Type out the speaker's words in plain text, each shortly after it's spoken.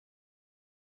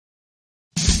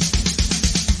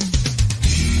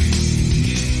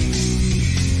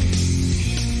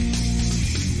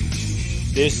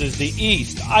This is the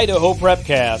East Idaho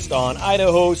Prepcast on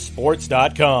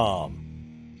idahosports.com.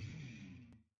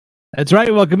 That's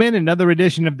right. Welcome in another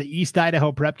edition of the East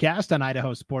Idaho Prepcast on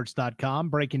idahosports.com,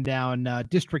 breaking down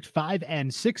District 5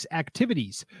 and 6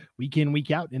 activities week in,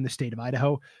 week out in the state of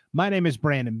Idaho. My name is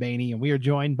Brandon Bainey, and we are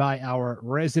joined by our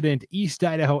resident East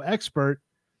Idaho expert,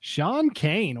 Sean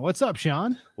Kane. What's up,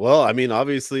 Sean? Well, I mean,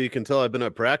 obviously you can tell I've been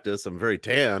at practice. I'm very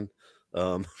tan.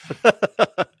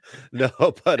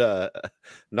 No, but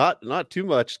not too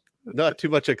much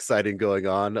exciting going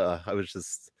on. I was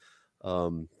just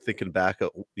thinking back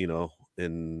at,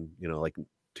 in like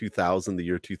 2000, the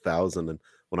year 2000, and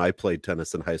when I played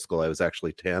tennis in high school, I was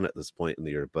actually tan at this point in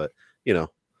the year, but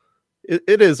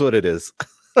it is what it is.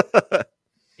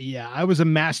 Yeah, I was a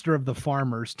master of the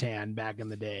farmer's tan back in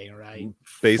the day, right?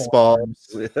 Baseball,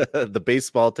 the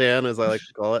baseball tan, as I like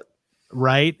to call it.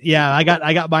 Right. Yeah. I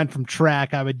got mine from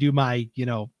track. I would do my,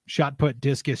 shot put,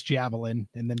 discus, javelin,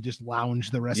 and then just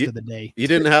lounge the rest of the day. You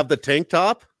didn't have the tank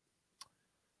top?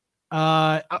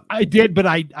 I did, but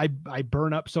I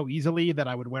burn up so easily that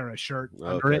I would wear a shirt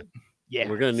under it. Yeah.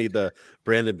 We're going to need the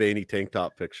Brandon Bainey tank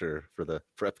top picture for the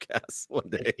Prepcast one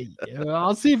day.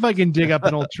 I'll see if I can dig up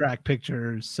an old track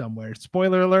picture somewhere.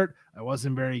 Spoiler alert, I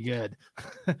wasn't very good.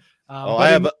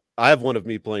 I have one of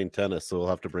me playing tennis, so we'll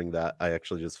have to bring that. I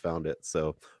actually just found it.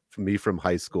 So for me from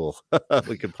high school,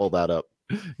 we can pull that up.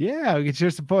 Yeah, we can share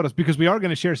some photos because we are going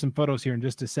to share some photos here in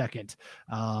just a second.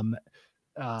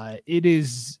 It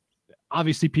is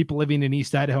obviously people living in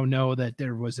East Idaho know that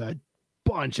there was a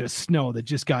bunch of snow that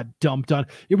just got dumped on.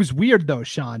 It was weird though,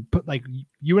 Sean. But like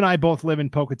you and I both live in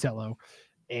Pocatello,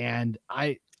 and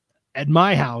at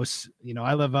my house,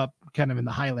 I live up kind of in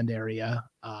the Highland area.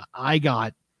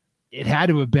 It had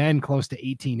to have been close to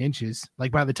 18 inches,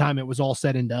 like by the time it was all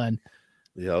said and done.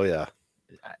 Oh yeah.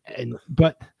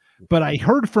 But I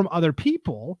heard from other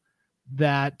people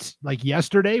that like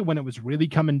yesterday when it was really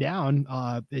coming down,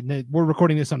 we're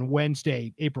recording this on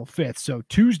Wednesday, April 5th. So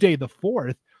Tuesday, the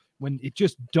 4th, when it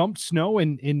just dumped snow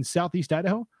in Southeast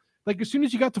Idaho, like as soon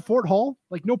as you got to Fort Hall,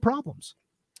 like no problems.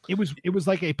 It was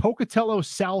like a Pocatello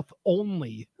South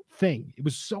only thing. It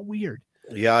was so weird.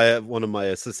 Yeah, I have one of my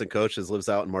assistant coaches lives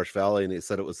out in Marsh Valley, and he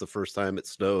said it was the first time it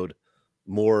snowed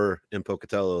more in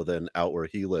Pocatello than out where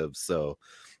he lives. So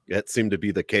it seemed to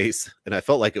be the case, and I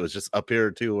felt like it was just up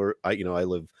here too, where I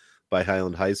live by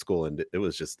Highland High School, and it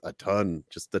was just a ton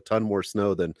more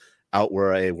snow than out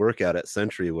where I work at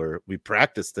Century, where we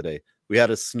practiced today. We had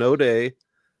a snow day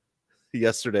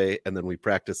yesterday, and then we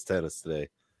practiced tennis today.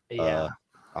 Yeah.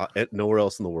 Nowhere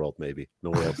else in the world, maybe.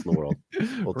 Nowhere else in the world.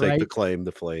 We'll take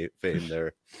the fame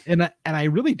there. And I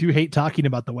really do hate talking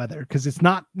about the weather because it's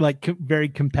not like very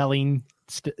compelling.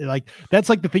 Like that's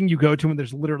like the thing you go to when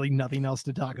there's literally nothing else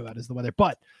to talk about is the weather.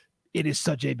 But it is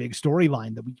such a big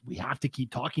storyline that we have to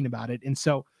keep talking about it. And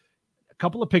so a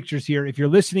couple of pictures here. If you're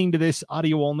listening to this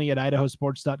audio only at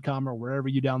idahosports.com or wherever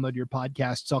you download your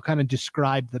podcasts, I'll kind of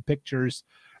describe the pictures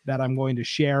that I'm going to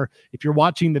share. If you're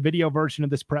watching the video version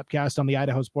of this Prepcast on the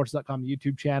idahosports.com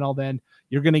YouTube channel, then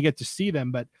you're going to get to see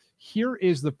them. But here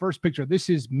is the first picture. This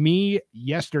is me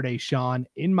yesterday, Sean,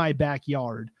 in my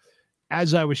backyard.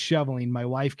 As I was shoveling, my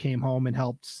wife came home and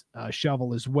helped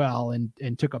shovel as well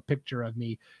and took a picture of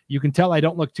me. You can tell I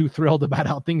don't look too thrilled about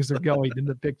how things are going in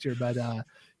the picture, but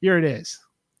here it is.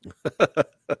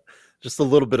 Just a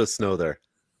little bit of snow there.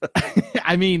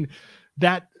 I mean,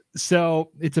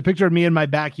 so it's a picture of me in my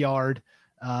backyard.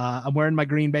 I'm wearing my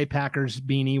Green Bay Packers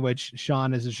beanie, which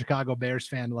Sean, as a Chicago Bears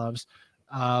fan, loves.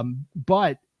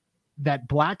 But that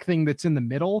black thing that's in the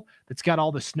middle, that's got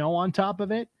all the snow on top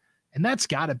of it, and that's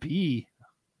got to be,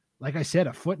 like I said,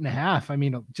 1.5 feet. I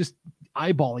mean, just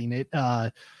eyeballing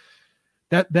it.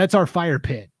 That's our fire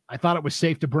pit. I thought it was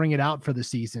safe to bring it out for the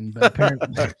season, but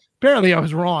apparently I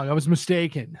was wrong. I was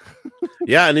mistaken.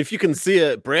 Yeah, and if you can see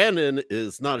it, Brandon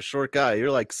is not a short guy.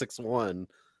 You're like 6'1",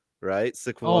 right?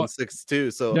 6'1",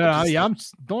 6'2". So yeah,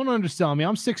 don't undersell me.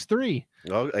 I'm 6'3".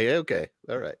 Oh, yeah, okay,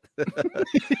 all right.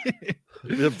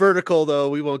 The vertical though,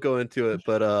 we won't go into it,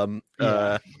 but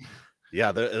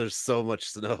there's so much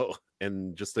snow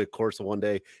in just the course of one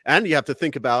day, and you have to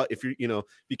think about if you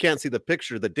can't see the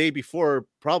picture. The day before,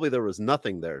 probably there was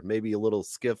nothing there, maybe a little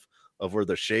skiff of where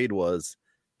the shade was.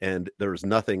 And there was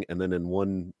nothing, and then in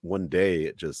one day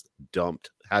it just dumped.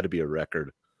 Had to be a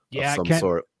record of some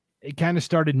sort. It kind of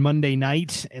started Monday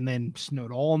night and then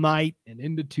snowed all night and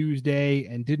into Tuesday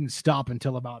and didn't stop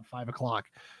until about 5:00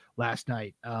 last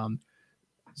night.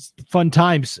 Fun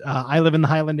times. I live in the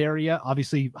Highland area,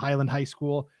 obviously Highland High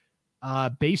School.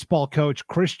 Baseball coach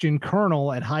Christian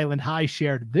Colonel at Highland High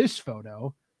shared this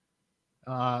photo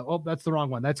Well, that's the wrong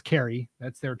one. That's Cary.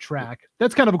 That's their track.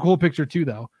 That's kind of a cool picture too,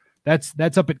 though.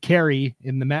 That's up at Cary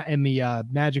in the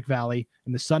Magic Valley,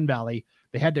 in the Sun Valley.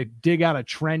 They had to dig out a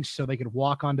trench so they could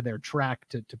walk onto their track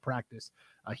to practice.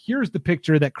 Here's the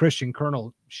picture that Christian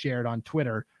Colonel shared on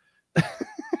Twitter.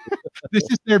 This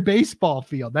is their baseball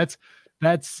field. Is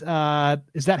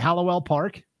that Hallowell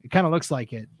Park? It kind of looks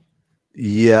like it.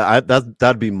 Yeah,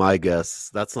 that'd be my guess.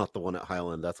 That's not the one at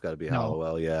Highland. That's got to be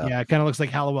Hallowell. Yeah. Yeah, it kind of looks like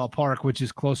Hallowell Park, which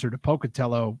is closer to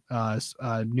Pocatello,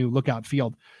 new Lookout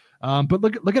Field. But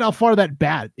look at how far that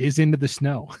bat is into the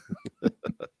snow.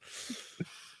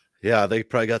 Yeah, they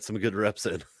probably got some good reps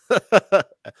in.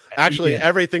 Actually,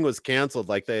 everything was canceled.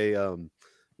 Like they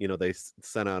they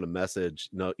sent out a message.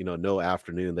 No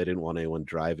afternoon. They didn't want anyone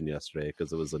driving yesterday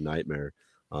because it was a nightmare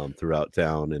throughout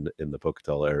town in the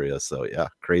Pocatello area. So yeah,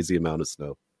 crazy amount of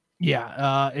snow.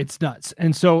 Yeah, it's nuts.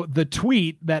 And so the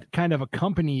tweet that kind of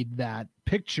accompanied that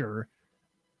picture,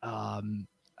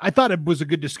 I thought it was a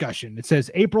good discussion. It says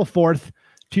April 4th,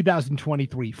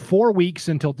 2023, 4 weeks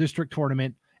until district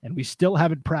tournament, and we still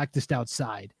haven't practiced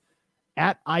outside.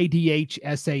 At IDH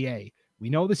SAA, we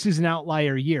know this is an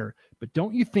outlier year, but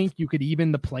don't you think you could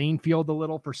even the playing field a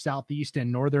little for Southeast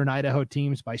and Northern Idaho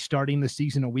teams by starting the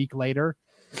season a week later?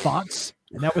 Thoughts?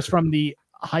 And that was from the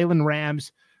Highland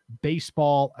Rams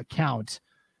baseball account.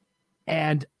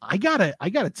 And I gotta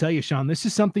tell you, Sean, this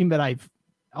is something that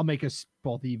I'll make us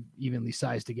both evenly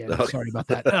sized again. Okay. Sorry about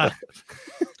that.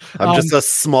 I'm just a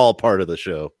small part of the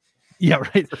show. Yeah,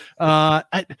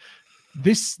 right.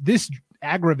 This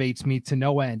aggravates me to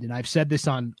no end. And I've said this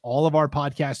on all of our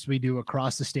podcasts we do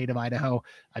across the state of Idaho.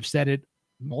 I've said it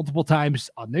multiple times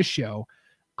on this show.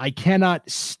 I cannot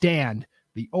stand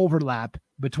the overlap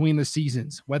between the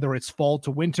seasons, whether it's fall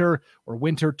to winter or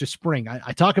winter to spring.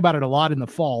 I talk about it a lot in the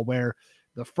fall, where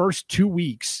the first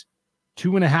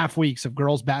 2.5 weeks of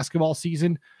girls basketball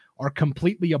season are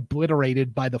completely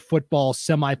obliterated by the football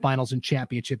semifinals and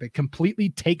championship. It completely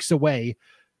takes away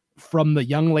from the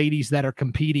young ladies that are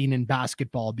competing in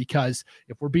basketball, because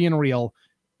if we're being real,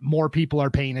 more people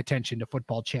are paying attention to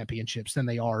football championships than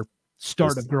they are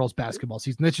start of girls basketball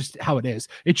season. That's just how it is.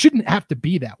 It shouldn't have to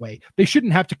be that way. They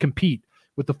shouldn't have to compete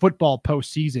with the football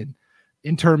postseason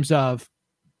in terms of,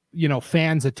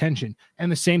 fans' attention.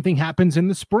 And the same thing happens in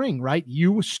the spring, right?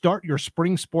 You start your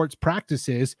spring sports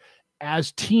practices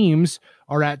as teams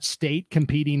are at state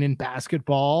competing in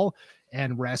basketball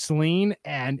and wrestling.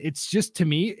 And it's just, to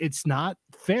me, it's not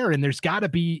fair. And there's gotta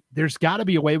be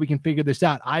a way we can figure this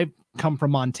out. I've come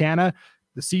from Montana.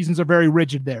 The seasons are very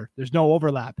rigid there. There's no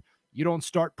overlap. You don't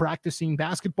start practicing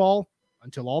basketball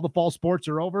until all the fall sports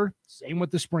are over. Same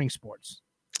with the spring sports.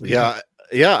 Yeah.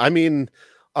 I mean,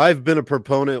 I've been a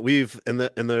proponent. We've in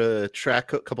the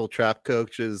couple of track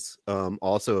coaches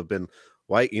also have been,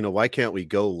 why can't we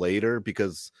go later?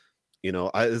 Because this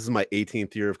is my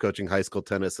 18th year of coaching high school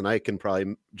tennis, and I can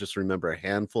probably just remember a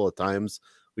handful of times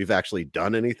we've actually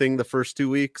done anything the first 2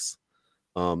 weeks,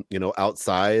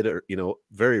 outside, or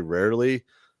very rarely.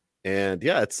 And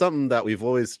yeah, it's something that we've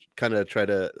always kind of tried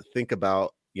to think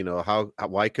about.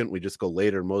 Why couldn't we just go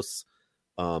later? Most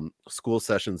school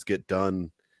sessions get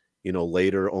done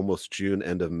later, almost June,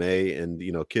 end of May, and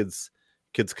kids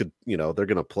could they're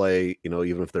gonna play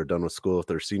even if they're done with school, if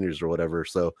they're seniors or whatever.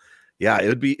 So yeah, it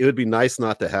would be nice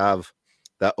not to have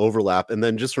that overlap. And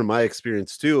then just from my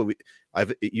experience too,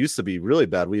 it used to be really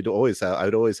bad. I would always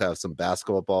have some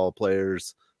basketball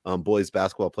players, boys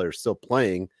basketball players still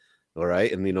playing. All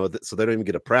right. And, so they don't even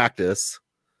get to practice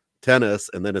tennis,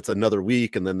 and then it's another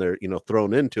week, and then they're,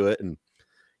 thrown into it. And,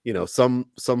 some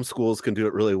schools can do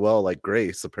it really well, like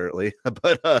Grace, apparently,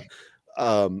 but,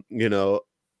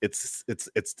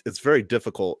 it's very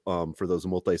difficult for those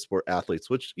multi-sport athletes,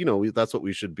 which, that's what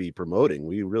we should be promoting.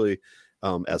 We really,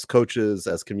 as coaches,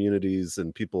 as communities,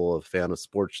 and people a fan of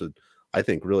sports should, I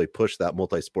think, really push that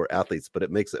multi-sport athletes, but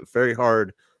it makes it very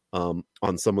hard on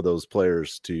some of those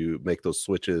players to make those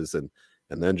switches, and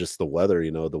then just the weather,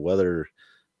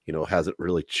 hasn't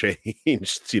really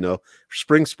changed.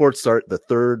 Spring sports start the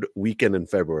third weekend in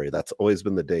February. That's always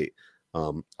been the date.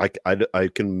 I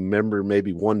can remember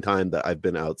maybe one time that I've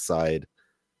been outside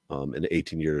in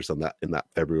 18 years in that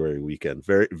February weekend.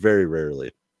 Very, very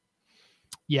rarely.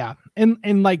 Yeah.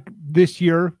 And like this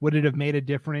year, would it have made a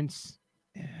difference?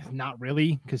 Not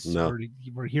really, because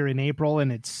we're here in April and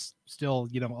it's still,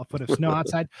 a foot of snow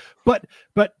outside. But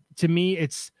to me,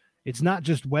 it's not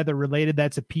just weather related.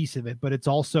 That's a piece of it, but it's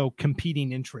also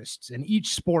competing interests, and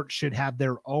each sport should have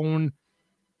their own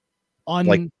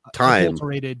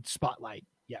unadulterated spotlight.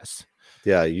 Yes.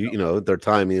 Yeah, you know, their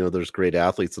time, you know, there's great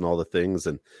athletes and all the things,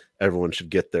 and everyone should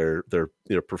get their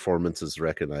performances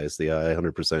recognized. Yeah, I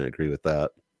 100% agree with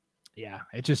that. Yeah,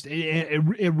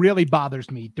 it really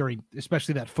bothers me during,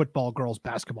 especially that football girls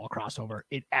basketball crossover.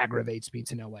 It aggravates me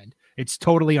to no end. It's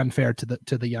totally unfair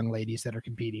to the young ladies that are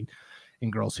competing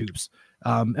in girls hoops.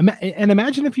 And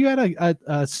imagine if you had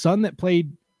a son that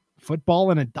played football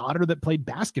and a daughter that played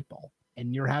basketball,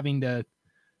 and you're having to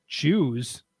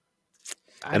choose.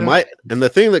 And the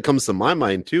thing that comes to my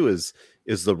mind too is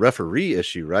the referee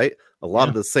issue, right? A lot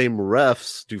of the same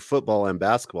refs do football and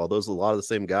basketball. Those are a lot of the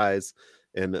same guys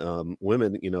and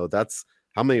women. You know, that's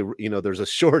how many. You know, there's a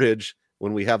shortage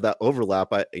when we have that overlap.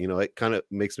 It kind of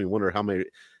makes me wonder how many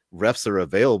refs are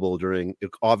available during.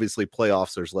 Obviously,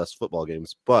 playoffs. There's less football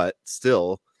games, but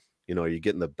still, you know, you're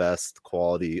getting the best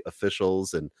quality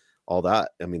officials and all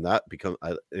that. I mean,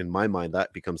 in my mind,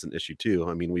 that becomes an issue too.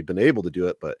 I mean, we've been able to do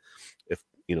it, but if,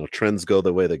 you know, trends go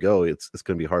the way they go, it's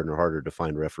going to be harder and harder to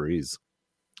find referees.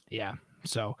 Yeah.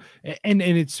 So, and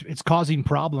it's causing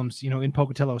problems, you know, in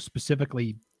Pocatello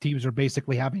specifically. Teams are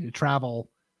basically having to travel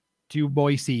to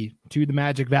Boise, to the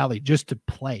Magic Valley just to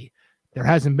play. There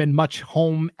hasn't been much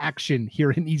home action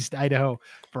here in East Idaho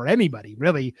for anybody,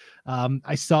 really.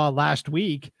 I saw last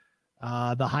week,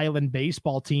 the Highland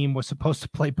baseball team was supposed to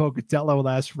play Pocatello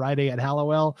last Friday at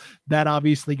Hallowell. That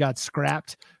obviously got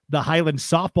scrapped. The Highland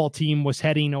softball team was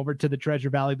heading over to the Treasure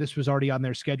Valley. This was already on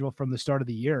their schedule from the start of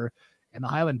the year. And the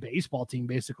Highland baseball team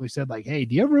basically said, like, hey,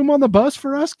 do you have room on the bus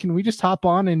for us? Can we just hop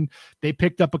on? And they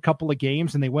picked up a couple of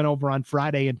games and they went over on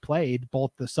Friday and played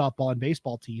both the softball and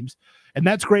baseball teams. And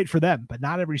that's great for them. But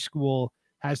not every school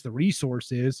has the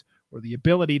resources or the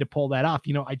ability to pull that off.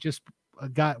 You know, I just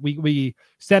we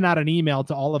sent out an email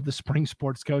to all of the spring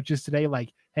sports coaches today,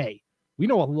 like, hey, we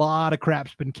know a lot of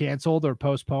crap's been canceled or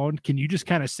postponed. Can you just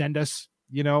kind of send us,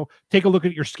 you know, take a look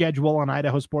at your schedule on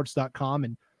idahosports.com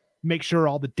and make sure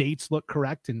all the dates look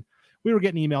correct? And we were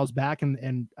getting emails back,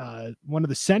 and one of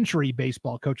the Century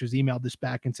baseball coaches emailed this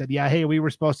back and said, yeah, hey, we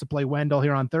were supposed to play Wendell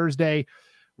here on Thursday.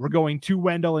 We're going to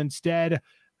Wendell instead.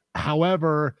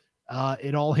 However,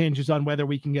 it all hinges on whether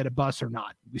we can get a bus or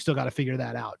not. We still got to figure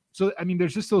that out. So, I mean,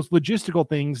 there's just those logistical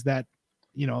things that,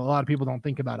 you know, a lot of people don't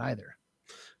think about either.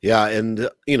 Yeah. And,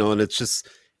 you know, and it's just,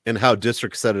 and how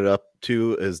districts set it up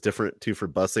too is different too for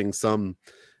busing. Some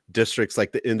districts,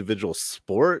 like the individual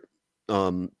sport,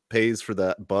 pays for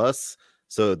that bus.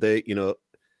 So they, you know,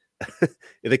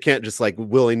 they can't just like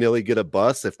willy-nilly get a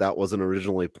bus if that wasn't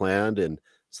originally planned. And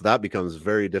so that becomes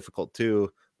very difficult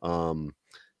too.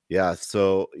 Yeah.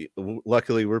 So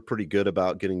luckily we're pretty good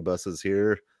about getting buses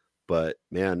here, but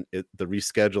man, the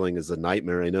rescheduling is a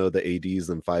nightmare. I know the ADs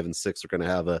in 5 and 6 are going to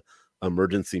have a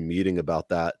emergency meeting about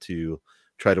that to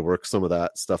try to work some of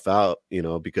that stuff out, you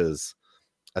know, because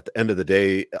at the end of the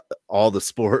day, all the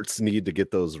sports need to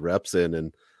get those reps in.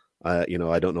 And, you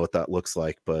know, I don't know what that looks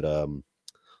like, but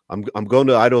I'm going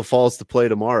to Idaho Falls to play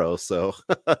tomorrow. So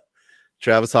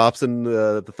Travis Hobson,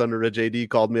 the Thunder Ridge AD,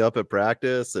 called me up at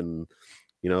practice and,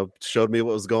 you know, showed me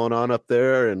what was going on up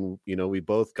there. And, you know, we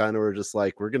both kind of were just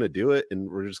like, we're going to do it and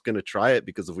we're just going to try it,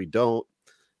 because if we don't,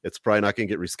 it's probably not going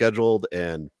to get rescheduled.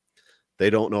 And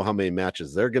they don't know how many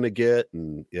matches they're going to get.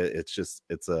 And it's just,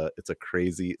 it's a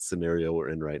crazy scenario we're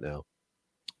in right now.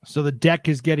 So the deck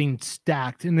is getting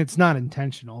stacked, and it's not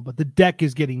intentional, but the deck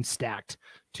is getting stacked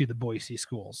to the Boise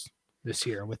schools this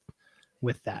year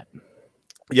with that.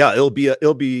 Yeah, it'll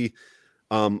be,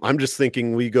 I'm just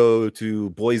thinking we go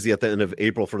to Boise at the end of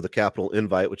April for the Capital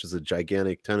Invite, which is a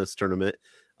gigantic tennis tournament,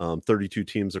 32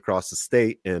 teams across the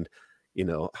state. And, you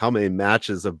know, how many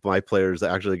matches of my players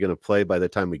are actually going to play by the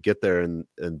time we get there in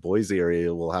Boise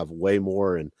area? We'll have way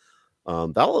more. And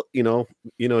that'll, you know,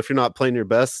 if you're not playing your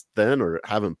best then or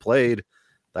haven't played,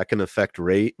 that can affect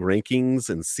rankings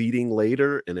and seeding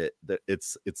later. And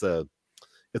it's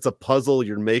a puzzle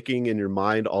you're making in your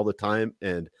mind all the time.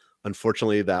 And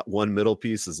unfortunately, that one middle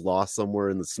piece is lost somewhere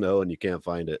in the snow and you can't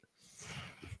find it.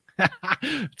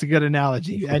 It's a good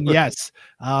analogy. And yes,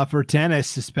 for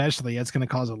tennis, especially, it's going to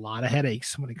cause a lot of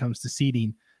headaches when it comes to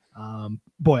seeding.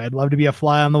 Boy, I'd love to be a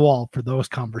fly on the wall for those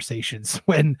conversations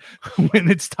when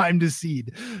it's time to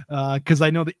seed. Cause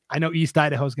I know East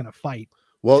Idaho is going to fight.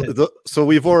 Well, so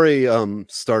we've already,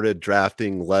 started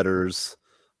drafting letters,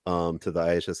 to the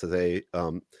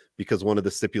IHSA, because one of the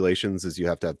stipulations is you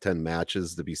have to have 10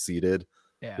 matches to be seeded.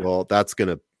 Yeah. Well, that's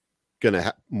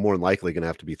more than likely going to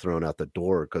have to be thrown out the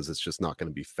door, because it's just not going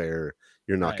to be fair.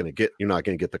 You're not going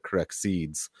to get the correct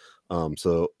seeds.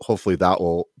 So hopefully that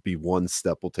will be one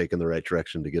step we'll take in the right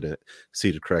direction to get it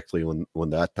seeded correctly when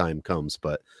that time comes.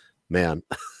 But man,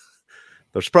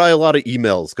 there's probably a lot of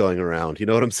emails going around. You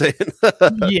know what I'm saying?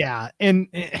 Yeah. And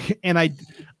I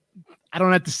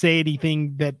don't have to say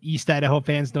anything that East Idaho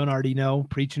fans don't already know,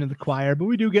 preaching to the choir, but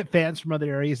we do get fans from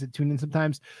other areas that tune in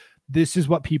sometimes. This is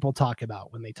what people talk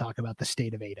about when they talk about the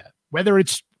state of Ada. Whether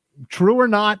it's true or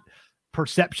not,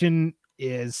 perception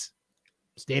is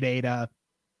state of Ada.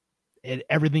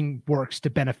 Everything works to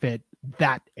benefit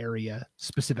that area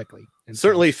specifically. And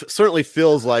certainly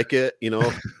feels like it, you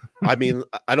know. I mean,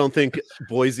 I don't think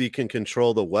Boise can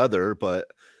control the weather, but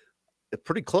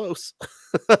pretty close.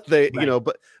 They, right. You know,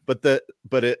 but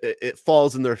it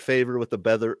falls in their favor with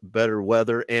the better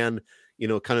weather and, you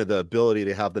know, kind of the ability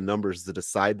to have the numbers to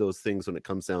decide those things when it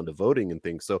comes down to voting and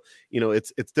things. So, you know,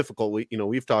 it's difficult.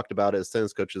 We've talked about it as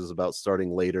tennis coaches about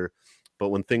starting later, but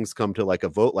when things come to like a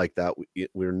vote like that,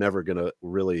 we're never going to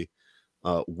really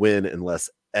win unless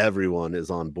everyone is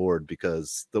on board,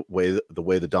 because the way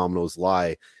the dominoes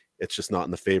lie, it's just not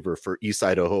in the favor for East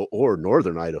Idaho or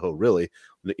Northern Idaho, really.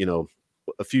 You know,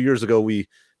 a few years ago,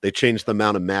 they changed the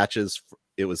amount of matches.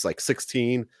 It was like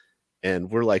 16,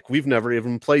 and we're like, we've never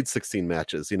even played 16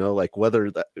 matches, you know, like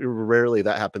rarely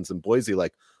that happens in Boise.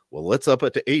 Like, well, let's up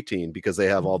it to 18 because they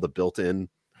have all the built-in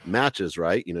matches,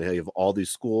 right? You know, you have all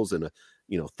these schools in a,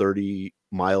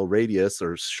 30-mile radius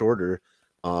or shorter.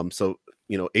 So,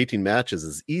 18 matches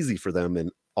is easy for them.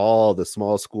 And all the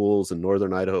small schools in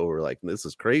Northern Idaho were like, this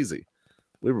is crazy.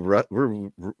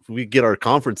 We get our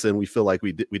conference in, we feel like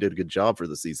we did a good job for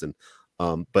the season.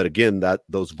 But again,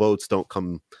 those votes don't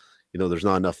come, there's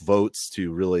not enough votes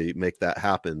to really make that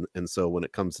happen. And so when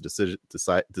it comes to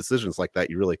decisions like that,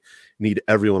 you really need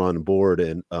everyone on board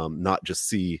and not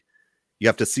just you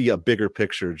have to see a bigger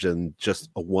picture than just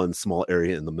one small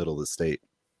area in the middle of the state.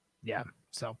 Yeah.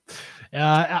 So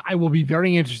I will be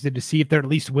very interested to see if they're at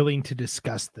least willing to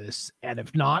discuss this. And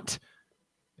if not,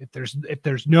 if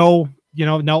there's no,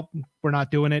 nope, we're not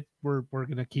doing it. We're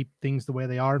going to keep things the way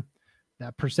they are.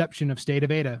 That perception of state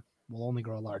of Ada will only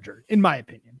grow larger, in my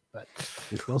opinion, but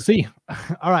we'll see.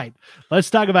 All right, let's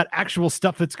talk about actual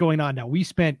stuff that's going on now. We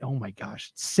spent,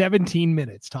 17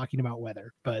 minutes talking about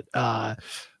weather, but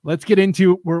let's get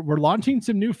into, we're launching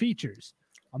some new features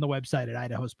on the website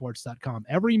at idahosports.com.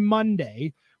 Every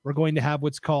Monday, we're going to have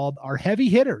what's called our heavy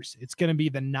hitters. It's going to be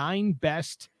the 9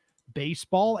 best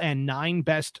baseball and 9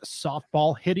 best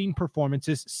softball hitting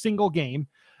performances, single game,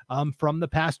 from the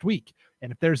past week.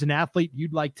 And if there's an athlete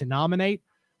you'd like to nominate,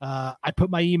 I put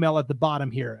my email at the bottom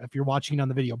here. If you're watching on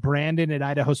the video, Brandon at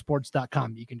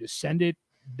idahosports.com. You can just send it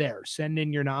there. Send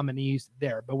in your nominees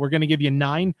there. But we're going to give you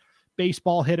 9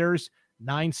 baseball hitters,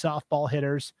 9 softball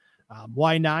hitters.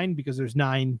 Why 9? Because there's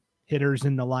 9 hitters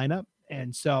in the lineup.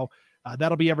 And so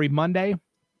that'll be every Monday.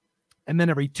 And then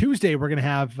every Tuesday, we're going to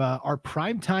have our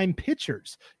primetime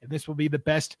pitchers. And this will be the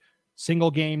best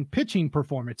single game pitching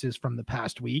performances from the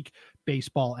past week,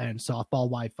 baseball and softball.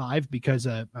 Why 5? Because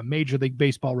a Major League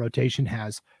Baseball rotation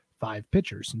has 5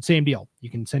 pitchers. And same deal. You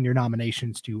can send your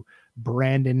nominations to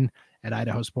Brandon at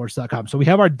idahosports.com. So we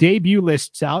have our debut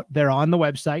lists out. They're on the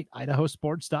website,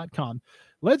 idahosports.com.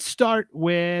 Let's start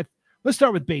with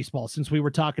baseball, since we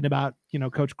were talking about,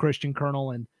 Coach Christian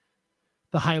Colonel and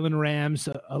the Highland Rams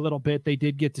a little bit. They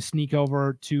did get to sneak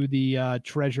over to the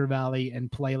Treasure Valley and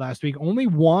play last week. Only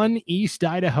one East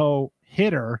Idaho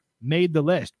hitter made the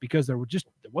list because there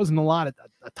wasn't a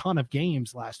ton of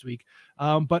games last week.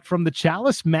 But from the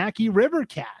Chalice Mackey River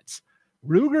Cats,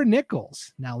 Ruger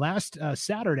Nichols. Now, last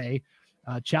Saturday,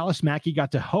 Chalice Mackey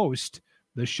got to host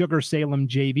the Sugar Salem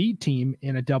JV team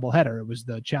in a doubleheader. It was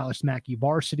the Chalice Mackey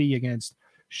varsity against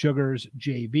Sugar's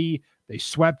JV. They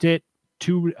swept it.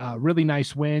 2 really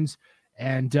nice wins.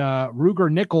 And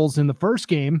Ruger Nichols in the first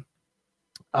game,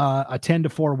 a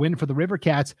 10-4 win for the River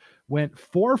Cats, went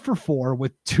 4 for 4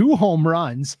 with 2 home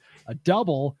runs, a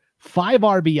double, 5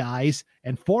 RBIs,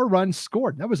 and 4 runs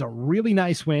scored. That was a really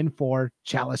nice win for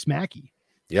Chalice Mackey.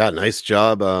 Yeah, nice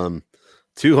job.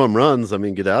 2 home runs. I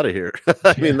mean, get out of here.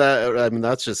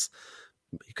 That's just,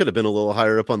 he could have been a little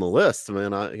higher up on the list,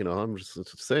 man. I'm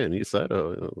just saying East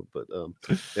Idaho, but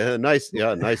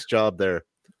nice job there.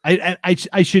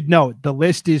 I should note the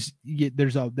list is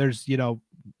there's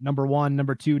number 1,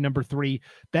 number 2, number 3.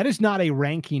 That is not a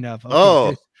ranking of.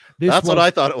 Okay, that's what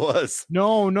I thought it was.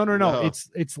 No.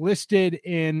 It's listed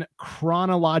in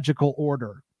chronological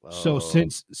order. Oh. So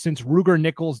since Ruger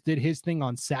Nichols did his thing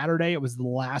on Saturday, it was the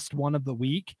last one of the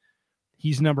week.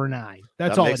 He's number 9.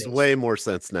 That makes way more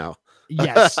sense now.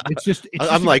 Yes,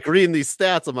 I'm like reading these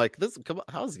stats. I'm like,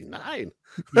 how's he 9?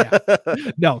 Yeah,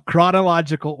 no,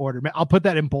 chronological order. I'll put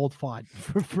that in bold font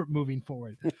for moving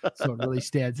forward, so it really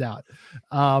stands out.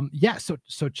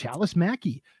 So Chalice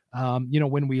Mackey.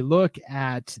 When we look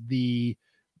at the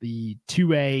the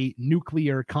 2A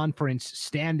nuclear conference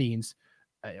standings.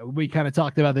 We kind of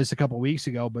talked about this a couple weeks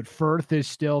ago, but Firth is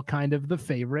still kind of the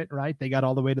favorite, right? They got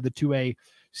all the way to the 2A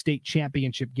state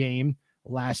championship game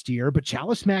last year, but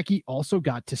Challis Mackey also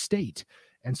got to state.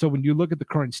 And so when you look at the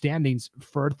current standings,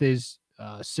 Firth is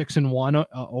 6-1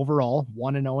 overall,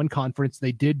 1-0 in conference.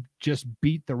 They did just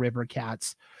beat the River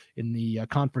Cats in the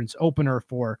conference opener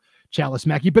for Challis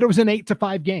Mackey, but it was an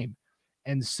 8-5 game.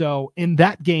 And so in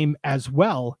that game as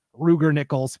well, Ruger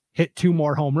Nichols hit 2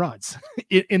 more home runs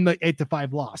in the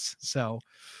 8-5 loss. So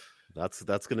that's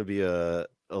going to be a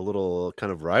little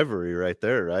kind of rivalry right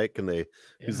there, right? Can he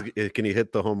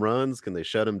hit the home runs? Can they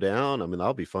shut him down? I mean,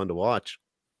 that'll be fun to watch.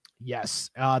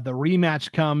 Yes. The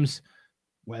rematch comes,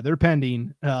 weather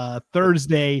pending,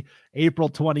 Thursday, April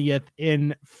 20th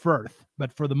in Firth.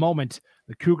 But for the moment,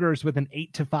 the Cougars with an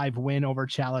 8-5 win over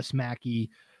Challis Mackey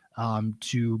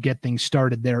to get things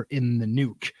started there in the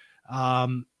Nuke.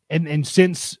 And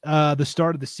since the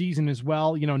start of the season as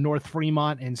well, North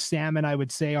Fremont and Salmon, I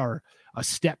would say, are a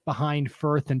step behind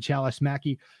Firth and Challis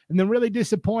Mackey. And then really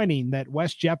disappointing that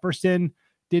West Jefferson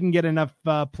didn't get enough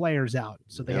players out.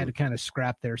 So they had to kind of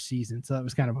scrap their season. So that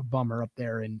was kind of a bummer up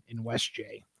there in West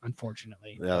J,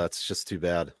 unfortunately. Yeah, that's just too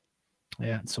bad.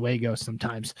 Yeah, it's the way it goes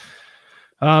sometimes.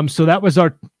 So that was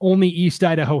our only East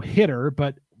Idaho hitter.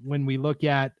 But when we look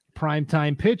at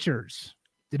primetime pitchers,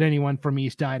 did anyone from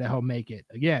East Idaho make it?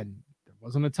 Again, there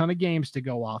wasn't a ton of games to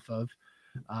go off of.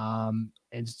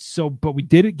 But we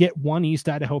did get one East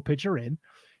Idaho pitcher in.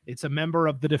 It's a member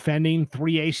of the defending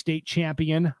 3A state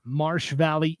champion, Marsh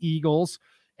Valley Eagles.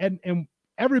 And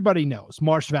everybody knows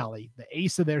Marsh Valley, the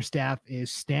ace of their staff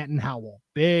is Stanton Howell.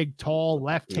 Big, tall,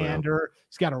 left-hander.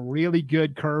 He's got a really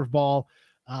good curveball.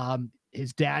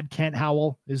 His dad, Kent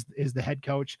Howell, is the head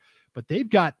coach. But they've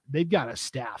got a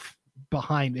staff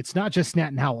behind. It's not just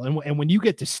Stanton Howell. And when you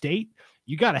get to state,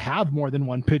 you got to have more than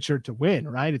one pitcher to win,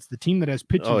 right? It's the team that has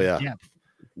pitching depth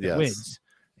that wins.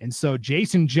 And so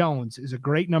Jason Jones is a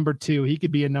great number 2. He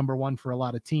could be a number 1 for a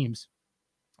lot of teams.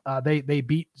 They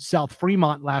beat South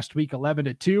Fremont last week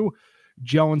 11-2.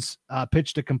 Jones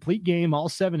pitched a complete game, all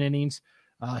 7 innings.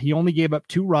 He only gave up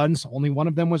 2 runs. Only one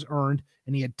of them was earned,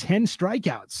 and he had 10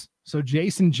 strikeouts. So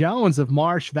Jason Jones of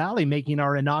Marsh Valley making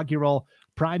our inaugural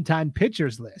primetime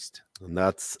pitchers list. And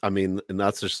that's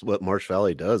just what Marsh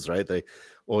Valley does, right? They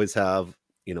always have,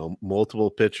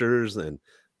 multiple pitchers and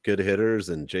good hitters,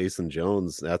 and Jason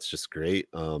Jones, that's just great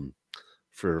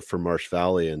for Marsh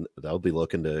Valley, and they'll be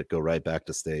looking to go right back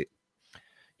to state.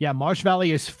 Yeah, Marsh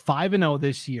Valley is 5-0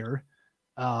 this year.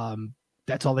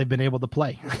 That's all they've been able to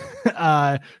play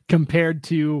compared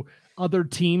to other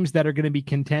teams that are going to be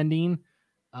contending.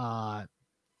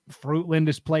 Fruitland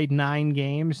has played 9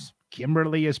 games.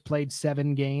 Kimberly has played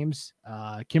 7 games.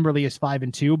 Kimberly is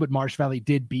 5-2, but Marsh Valley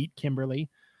did beat Kimberly.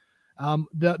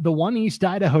 The one East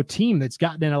Idaho team that's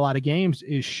gotten in a lot of games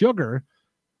is Sugar.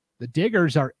 The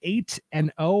Diggers are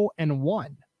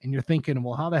 8-0-1. And you're thinking,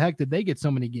 well, how the heck did they get so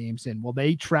many games in? Well,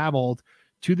 they traveled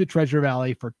to the Treasure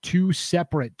Valley for 2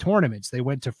 separate tournaments. They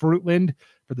went to Fruitland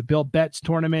for the Bill Betts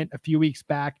tournament a few weeks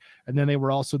back, and then they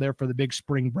were also there for the big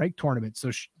spring break tournament.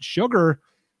 So Sugar,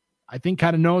 I think,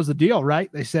 kind of knows the deal,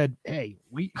 right? They said, hey,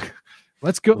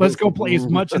 let's go play as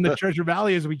much in the Treasure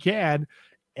Valley as we can.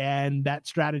 And that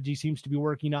strategy seems to be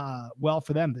working well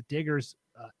for them. The Diggers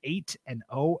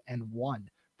 8-0-1.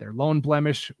 Their lone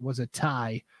blemish was a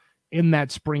tie in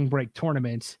that spring break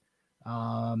tournament.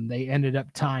 They ended up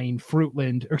tying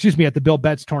Fruitland, at the Bill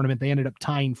Betts tournament, they ended up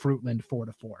tying Fruitland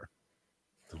 4-4.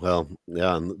 Well,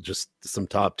 yeah, and just some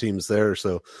top teams there.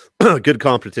 So good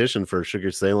competition for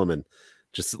Sugar Salem. And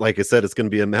just like I said, it's going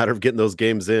to be a matter of getting those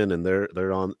games in, and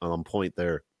they're on point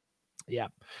there. Yeah.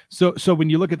 So when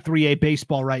you look at 3A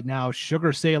baseball right now,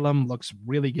 Sugar Salem looks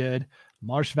really good.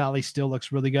 Marsh Valley still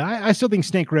looks really good. I still think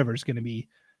Snake River is going to be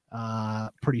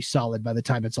pretty solid by the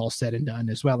time it's all said and done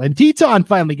as well. And Teton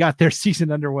finally got their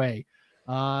season underway.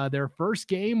 Their first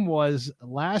game was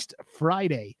last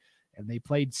Friday, and they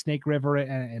played Snake River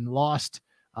and lost.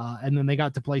 And then they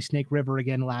got to play Snake River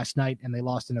again last night, and they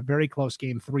lost in a very close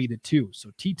game, 3-2. So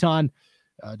Teton,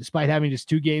 despite having just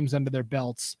 2 games under their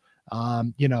belts,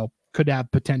 could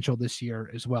have potential this year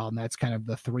as well. And that's kind of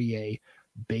the 3A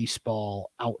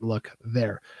baseball outlook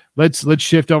there. Let's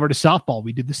shift over to softball.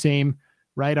 We did the same,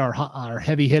 right? Our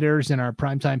heavy hitters and our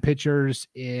primetime pitchers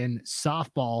in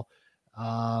softball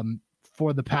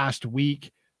for the past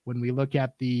week. When we look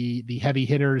at the heavy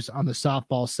hitters on the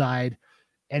softball side,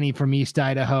 any from East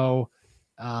Idaho?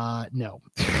 No,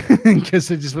 because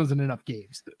there just wasn't enough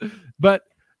games. But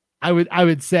I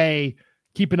would say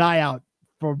keep an eye out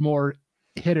for more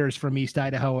hitters from East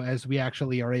Idaho as we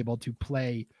actually are able to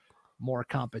play more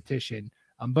competition.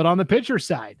 But on the pitcher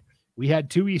side, we had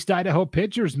 2 East Idaho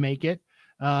pitchers make it.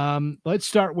 Let's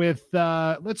start at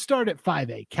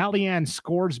 5A. Callie-Ann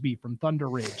Scoresby from Thunder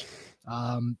Ridge.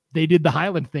 They did the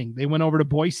Highland thing. They went over to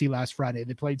Boise last Friday.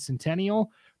 They played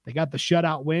Centennial. They got the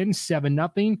shutout win,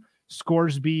 7-0.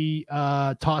 Scoresby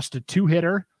tossed a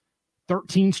 2-hitter,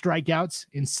 13 strikeouts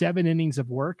in 7 innings of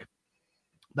work.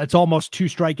 That's almost 2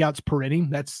 strikeouts per inning.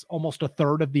 That's almost a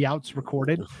third of the outs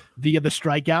recorded via the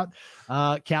strikeout.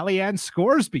 Callie-Ann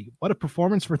Scoresby, what a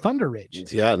performance for Thunder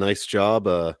Ridge. Yeah, nice job.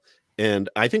 And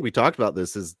I think we talked about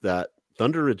this, is that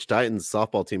Thunder Ridge Titans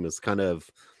softball team is kind of,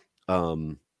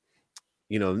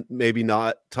 maybe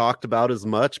not talked about as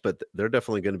much, but they're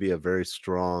definitely going to be a very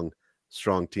strong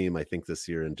team, I think, this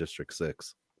year in District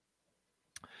 6.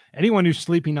 Anyone who's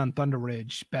sleeping on Thunder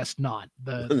Ridge, best not.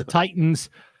 The Titans,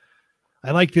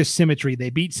 I like this symmetry.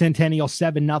 They beat Centennial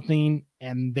 7-0,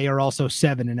 and they are also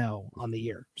 7-0 on the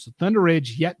year. So Thunder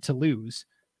Ridge yet to lose.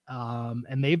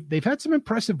 And they've had some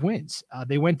impressive wins.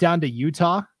 They went down to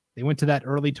Utah. They went to that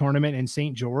early tournament in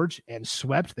St. George and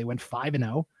swept. They went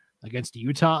 5-0 against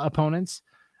Utah opponents.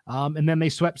 And then they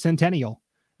swept Centennial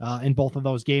in both of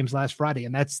those games last Friday.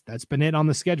 And that's been it on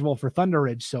the schedule for Thunder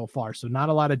Ridge so far. So not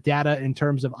a lot of data in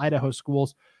terms of Idaho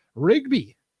schools.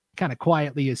 Rigby kind of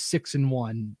quietly is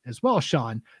 6-1 as well,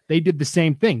 Sean. They did the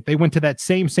same thing. They went to that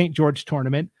same St. George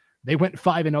tournament. They went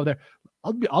 5-0 there.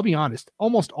 I'll be honest.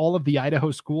 Almost all of the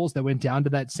Idaho schools that went down to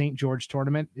that St. George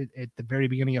tournament at the very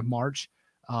beginning of March,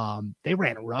 they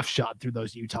ran roughshod through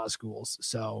those Utah schools.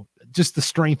 So just the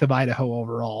strength of Idaho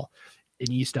overall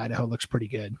in East Idaho looks pretty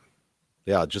good.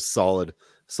 Yeah, just solid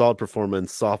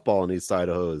performance. Softball in East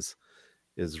Idaho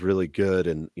is really good,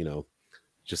 and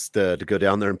just to go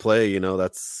down there and play,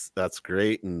 that's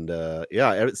great. And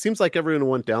it seems like everyone who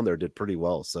went down there did pretty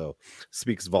well. So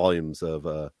speaks volumes of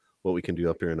what we can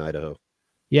do up here in Idaho.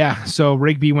 Yeah, so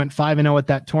Rigby went 5-0 at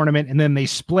that tournament, and then they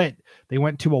split. They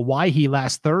went to Owyhee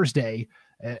last Thursday,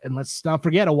 and let's not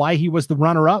forget, Owyhee was the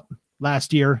runner-up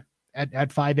last year at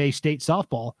 5A state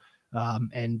softball,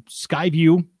 and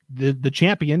Skyview, the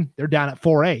champion, they're down at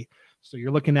 4A. So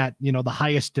you're looking at, the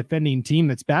highest defending team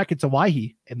that's back. It's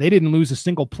Owyhee, and they didn't lose a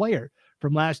single player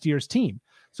from last year's team.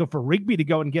 So for Rigby to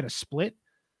go and get a split,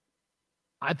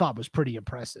 I thought was pretty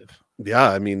impressive.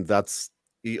 Yeah, I mean, that's,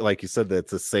 like you said, that's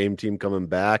the same team coming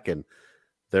back, and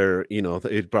they're,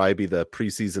 it'd probably be the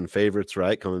preseason favorites,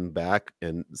 right? Coming back,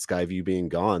 and Skyview being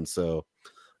gone. So,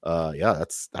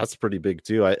 that's pretty big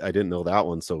too. I didn't know that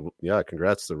one. So yeah,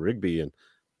 congrats to Rigby. And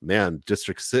man,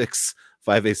 District 6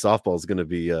 5A softball is going to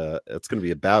be it's going to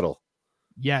be a battle.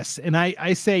 Yes, and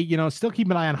I say, still keep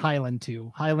an eye on Highland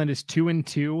too. Highland is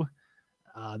 2-2.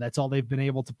 That's all they've been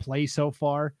able to play so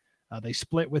far. They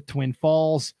split with Twin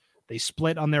Falls. They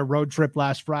split on their road trip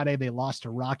last Friday. They lost to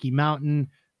Rocky Mountain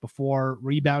before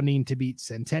rebounding to beat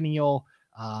Centennial.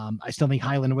 I still think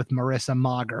Highland with Marissa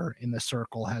Mager in the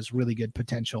circle has really good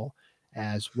potential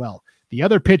as well. The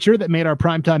other pitcher that made our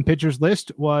primetime pitchers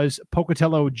list was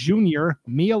Pocatello Junior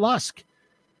Mia Lusk.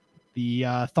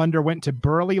 The Thunder went to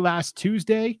Burley last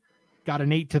Tuesday, got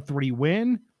an 8-3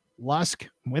 win. Lusk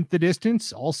went the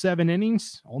distance, all 7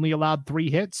 innings, only allowed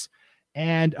 3 hits.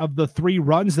 And of the 3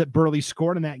 runs that Burley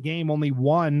scored in that game, only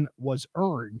 1 was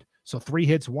earned. So 3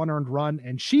 hits, 1 earned run,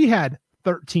 and she had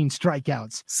 13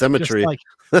 strikeouts. Symmetry.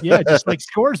 Just like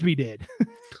Scoresby did.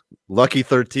 Lucky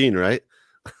 13, right?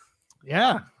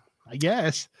 Yeah, I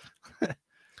guess.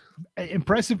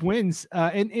 Impressive wins.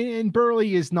 And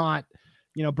Burley is not,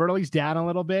 Burley's down a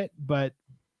little bit, but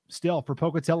still for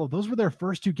Pocatello, those were their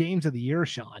first 2 games of the year,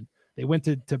 Sean. They went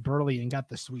to Burley and got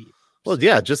the sweep. Well,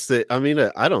 yeah,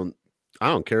 I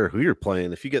don't care who you're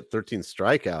playing. If you get 13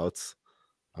 strikeouts,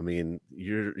 I mean,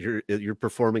 you're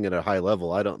performing at a high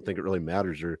level. I don't think it really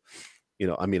matters.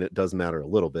 It does matter a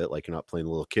little bit, like you're not playing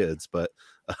little kids, but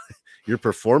your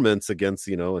performance against,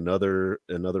 another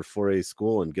 4A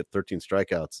school and get 13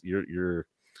 strikeouts, you're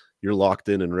locked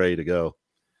in and ready to go.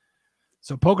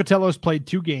 So Pocatello's played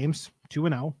 2 games,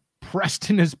 2-0.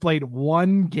 Preston has played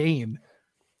 1 game.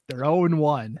 They're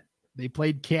 0-1. They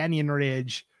played Canyon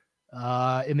Ridge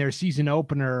in their season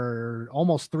opener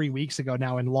almost 3 weeks ago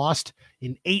now and lost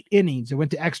in 8 innings. It went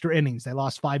to extra innings. They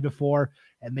lost 5-4,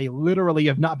 and they literally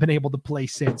have not been able to play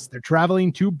since. They're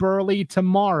traveling to Burley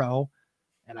tomorrow,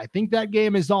 and I think that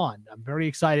game is on. I'm very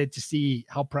excited to see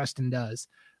how Preston does.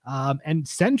 And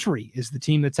Century is the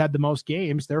team that's had the most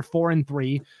games. They're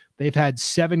 4-3. They've had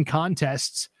 7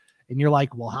 contests, and you're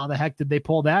like, well, how the heck did they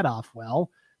pull that off? Well,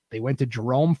 they went to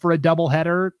Jerome for a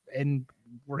doubleheader and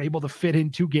were able to fit in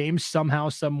 2 games somehow,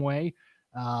 some way.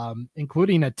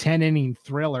 including a 10-inning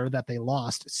thriller that they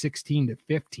lost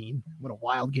 16-15. What a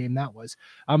wild game that was.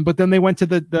 But then they went to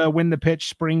the Win the Pitch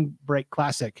Spring Break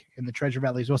Classic in the Treasure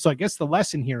Valley as well. So I guess the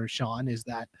lesson here, Sean, is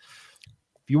that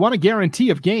if you want a guarantee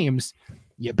of games,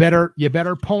 you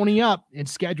better pony up and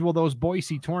schedule those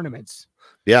Boise tournaments.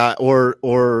 Yeah,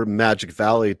 or Magic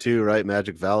Valley too, right?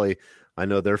 Magic Valley, I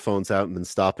know their phones haven't been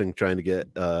stopping trying to get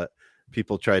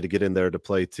people try to get in there to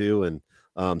play too.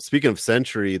 And speaking of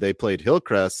Century, they played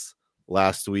Hillcrest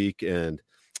last week, and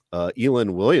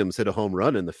Elin Williams hit a home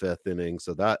run in the 5th inning,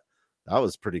 so that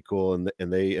was pretty cool.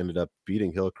 And they ended up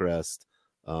beating Hillcrest.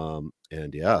 And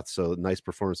yeah, so nice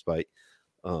performance by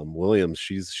Williams.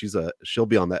 She'll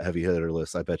be on that heavy hitter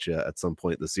list, I bet you, at some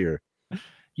point this year.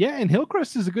 Yeah, and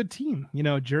Hillcrest is a good team.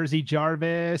 Jersey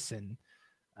Jarvis, and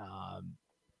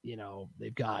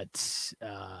they've got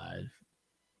a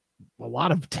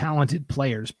lot of talented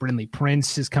players. Brindley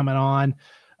Prince is coming on.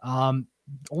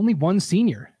 Only one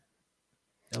senior,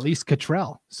 Elise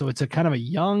Cottrell. So it's a kind of a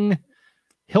young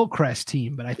Hillcrest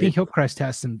team, but I think Hillcrest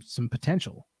has some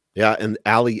potential. Yeah, and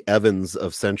Allie Evans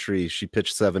of Century, she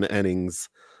pitched 7 innings,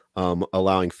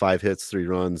 allowing 5 hits, 3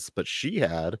 runs, but she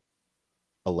had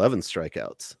 11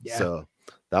 strikeouts. Yeah. So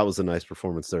that was a nice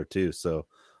performance there too. So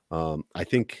I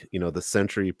think, the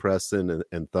Century, Preston,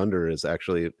 and Thunder is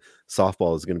actually,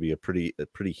 softball is going to be a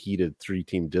pretty heated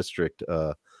 3-team district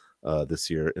this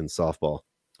year in softball.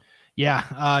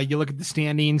 Yeah. You look at the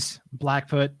standings,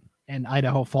 Blackfoot and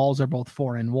Idaho Falls are both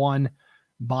 4-1.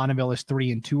 Bonneville is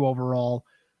 3-2 overall.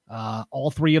 All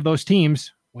 3 of those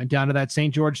teams went down to that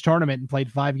St. George tournament and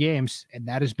played 5 games, and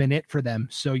that has been it for them.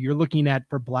 So you're looking at,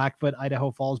 for Blackfoot, Idaho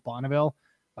Falls, Bonneville,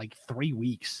 like 3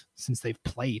 weeks since they've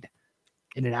played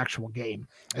in an actual game.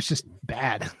 That's just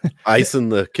bad. Icing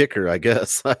the kicker, I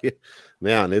guess.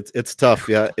 Man, it's tough.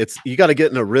 Yeah, you got to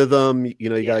get in a rhythm.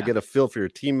 You got to get a feel for your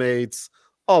teammates,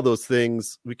 all those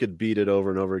things. We could beat it over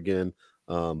and over again.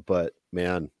 But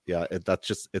man, yeah,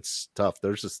 it's tough.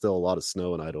 There's just still a lot of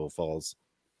snow in Idaho Falls.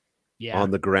 Yeah.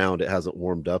 On the ground, it hasn't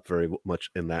warmed up very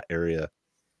much in that area.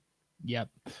 Yep.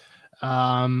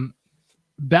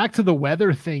 Back to the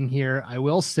weather thing here. I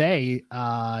will say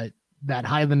that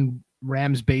Highland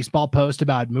Rams baseball post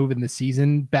about moving the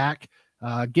season back,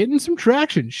 getting some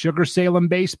traction. Sugar Salem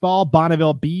baseball,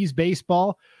 Bonneville Bees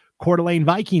baseball, Coeur d'Alene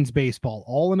Vikings baseball,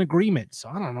 all in agreement. So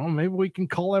I don't know, maybe we can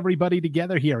call everybody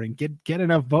together here and get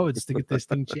enough votes to get this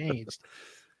thing changed.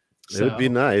 It would be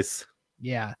nice.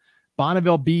 Yeah.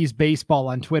 Bonneville Bees baseball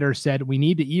on Twitter said, "We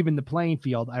need to even the playing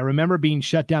field. I remember being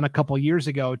shut down a couple years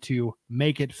ago to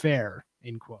make it fair,"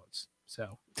 in quotes.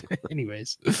 So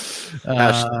anyways,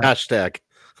 hashtag.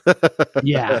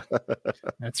 Yeah,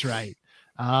 that's right.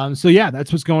 So yeah,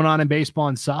 that's what's going on in baseball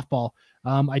and softball.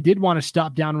 I did want to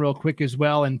stop down real quick as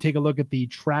well and take a look at the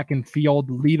track and field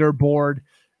leaderboard.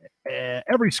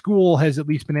 Every school has at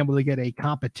least been able to get a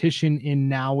competition in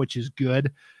now, which is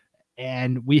good.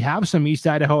 And we have some East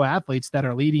Idaho athletes that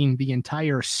are leading the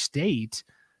entire state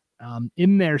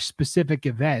in their specific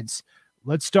events.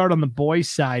 Let's start on the boys'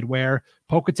 side, where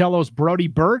Pocatello's Brody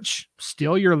Birch,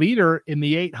 still your leader in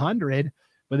the 800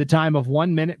 with a time of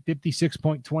 1 minute,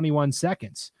 56.21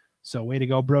 seconds. So way to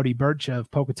go, Brody Birch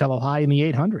of Pocatello High in the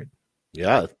 800.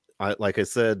 Yeah, like I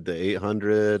said, the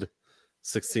 800,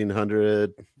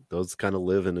 1600, those kind of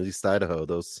live in East Idaho.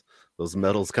 Those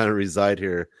medals kind of reside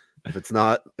here. If it's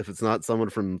not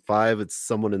someone from 5, it's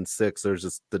someone in 6. There's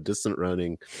just the distant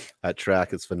running at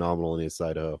track is phenomenal in East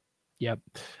Idaho. Yep.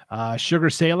 Sugar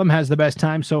Salem has the best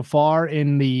time so far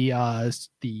in the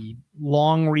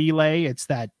long relay. It's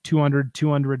that 200,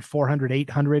 200, 400,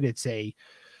 800. It's a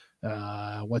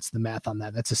what's the math on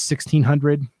that? That's a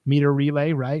 1600 meter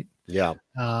relay, right? Yeah.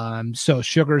 So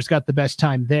Sugar's got the best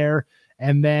time there.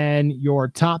 And then your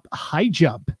top high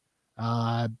jump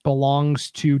belongs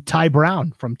to Ty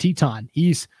Brown from Teton.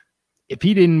 If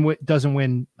he doesn't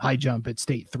win high jump at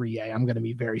state 3A, I'm going to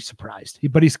be very surprised.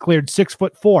 But he's cleared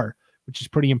 6'4", which is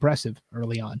pretty impressive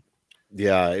early on.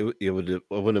 Yeah, I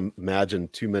wouldn't imagine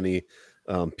too many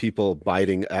people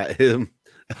biting at him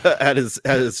at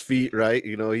his feet, right?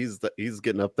 He's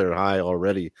getting up there high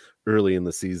already early in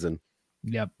the season.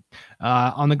 Yep.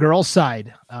 On the girls'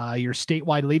 side, your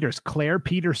statewide leaders, Claire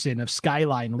Peterson of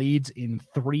Skyline, leads in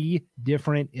 3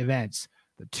 different events: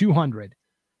 the 200,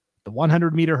 the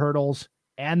 100-meter hurdles,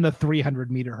 and the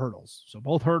 300-meter hurdles. So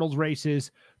both hurdles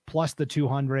races plus the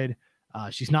 200.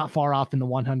 She's not far off in the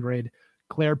 100.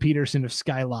 Claire Peterson of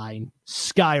Skyline,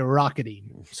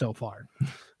 skyrocketing so far.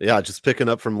 Yeah, just picking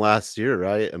up from last year,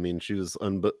 right? I mean, she was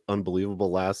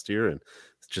unbelievable last year, and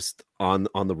just on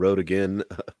the road again,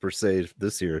 per se,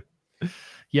 this year.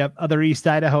 Yep. Other East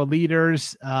Idaho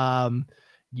leaders,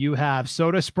 You have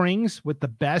Soda Springs with the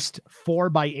best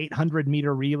 4x800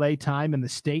 meter relay time in the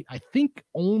state. I think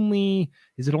only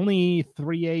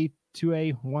 3A,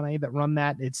 2A, 1A that run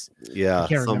that? Yeah,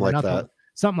 something like that.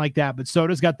 Something like that. But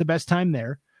Soda's got the best time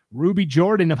there. Ruby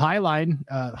Jordan of Highland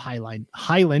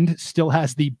still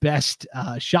has the best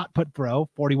shot put throw,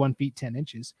 41 feet 10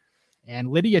 inches. And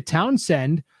Lydia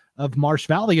Townsend of Marsh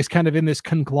Valley is kind of in this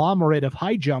conglomerate of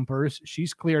high jumpers.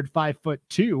 She's cleared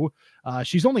 5'2".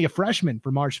 She's only a freshman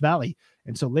for Marsh Valley.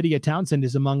 And so Lydia Townsend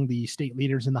is among the state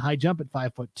leaders in the high jump at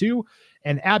 5'2".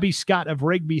 And Abby Scott of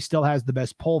Rigby still has the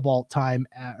best pole vault time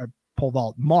or pole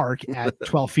vault mark at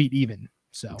 12 feet even.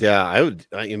 So yeah,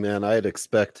 I'd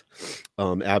expect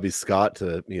Abby Scott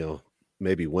to,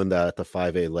 maybe win that at the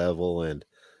 5A level. And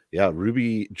yeah,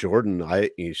 Ruby Jordan,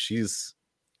 she's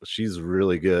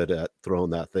really good at throwing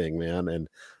that thing, man. And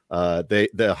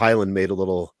the Highland made a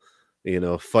little,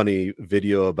 funny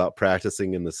video about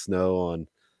practicing in the snow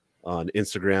on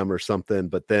Instagram or something.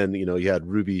 But then, you had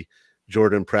Ruby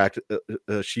Jordan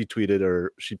she tweeted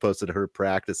or she posted her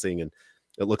practicing, and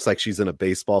it looks like she's in a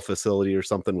baseball facility or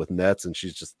something with nets, and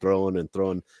she's just throwing and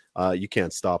throwing. You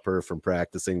can't stop her from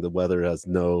practicing. The weather has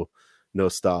no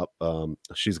stop.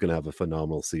 She's going to have a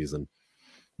phenomenal season.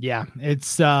 Yeah,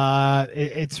 it's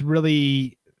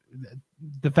really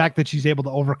the fact that she's able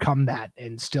to overcome that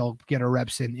and still get her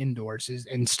reps in indoors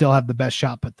and still have the best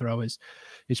shot put throw is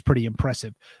pretty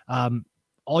impressive.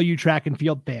 All you track and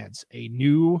field fans, a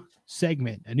new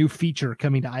segment, a new feature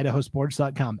coming to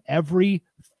idahosports.com every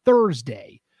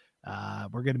Thursday.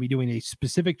 We're going to be doing a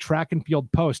specific track and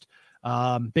field post.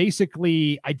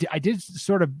 Basically, I did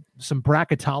sort of some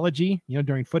bracketology,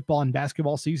 during football and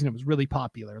basketball season. It was really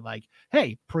popular. Like,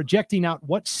 hey, projecting out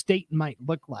what state might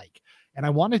look like. And I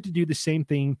wanted to do the same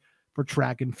thing for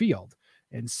track and field.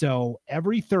 And so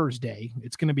every Thursday,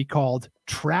 it's going to be called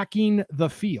Tracking the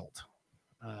Field.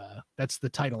 That's the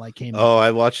title I came up. Oh,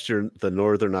 I watched the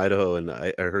Northern Idaho, and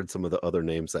I heard some of the other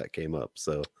names that came up.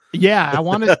 So yeah, I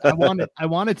wanted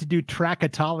to do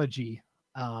trackatology.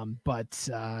 But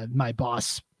my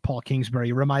boss, Paul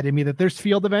Kingsbury, reminded me that there's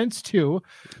field events too.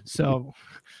 So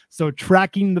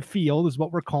tracking the field is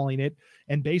what we're calling it.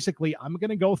 And basically I'm going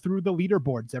to go through the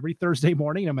leaderboards every Thursday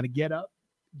morning. I'm going to get up,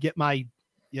 get my,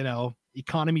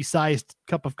 economy sized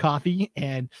cup of coffee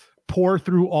and pour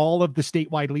through all of the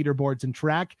statewide leaderboards and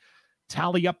track,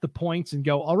 tally up the points and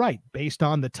go, all right, based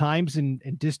on the times and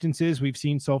distances we've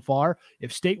seen so far,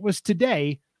 if state was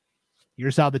today,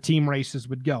 here's how the team races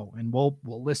would go. And we'll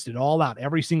list it all out,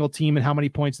 every single team and how many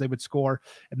points they would score.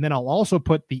 And then I'll also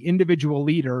put the individual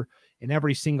leader in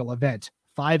every single event,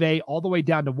 5A all the way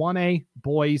down to 1A,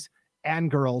 boys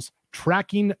and girls,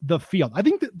 tracking the field. I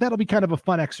think that'll be kind of a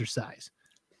fun exercise.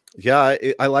 Yeah,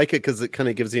 I like it because it kind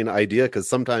of gives you an idea, because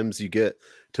sometimes you get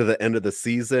to the end of the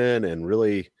season and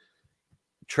really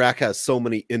track has so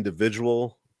many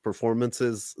individual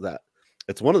performances that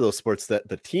it's one of those sports that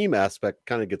the team aspect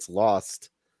kind of gets lost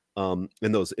in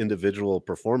those individual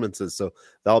performances. So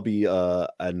that'll be a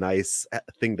nice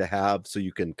thing to have, so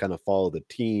you can kind of follow the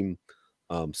team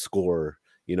score,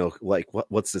 like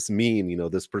what's this mean?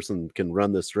 This person can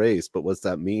run this race, but what's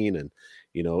that mean? And,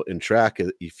 in track,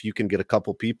 if you can get a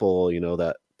couple people,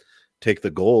 that take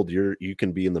the gold, you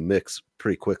can be in the mix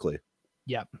pretty quickly.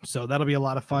 Yeah, so that'll be a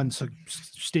lot of fun. So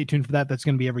stay tuned for that. That's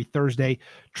going to be every Thursday,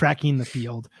 Tracking the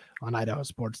Field on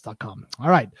idahosports.com. All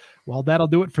right. Well, that'll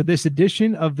do it for this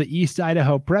edition of the East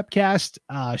Idaho Prepcast.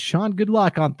 Sean, good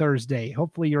luck on Thursday.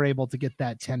 Hopefully you're able to get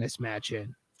that tennis match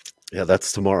in. Yeah,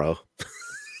 that's tomorrow.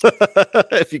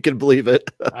 If you can believe it.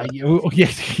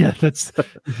 Yeah, that's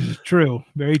true.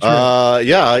 Very true.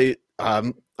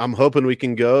 I'm hoping we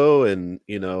can go, and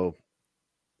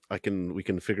we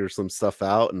can figure some stuff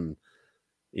out. And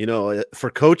for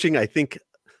coaching, I think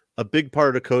a big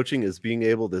part of coaching is being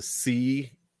able to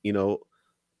see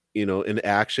in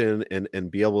action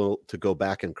and be able to go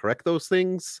back and correct those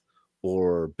things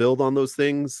or build on those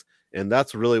things. And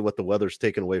that's really what the weather's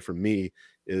taken away from me.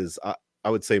 Is I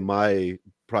would say my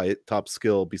probably top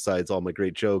skill, besides all my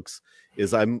great jokes,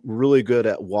 is I'm really good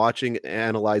at watching,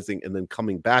 analyzing, and then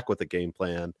coming back with a game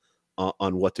plan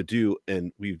on what to do.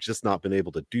 And we've just not been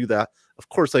able to do that. Of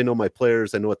course, I know my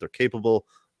players, I know what they're capable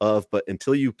of, but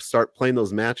until you start playing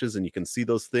those matches and you can see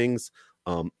those things,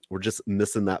 we're just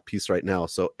missing that piece right now.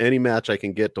 So any match I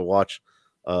can get to watch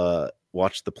the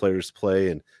players play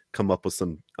and come up with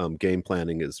some game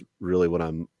planning is really what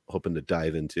I'm hoping to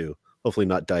dive into. Hopefully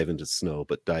not dive into snow,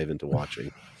 but dive into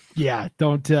watching. Yeah,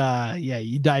 don't.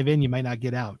 You dive in, you might not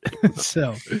get out.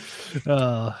 So,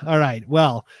 all right.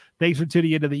 Well, thanks for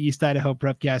tuning into the East Idaho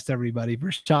Prepcast, everybody.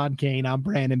 For Sean Kane, I'm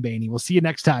Brandon Baney. We'll see you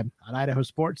next time on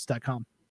idahosports.com.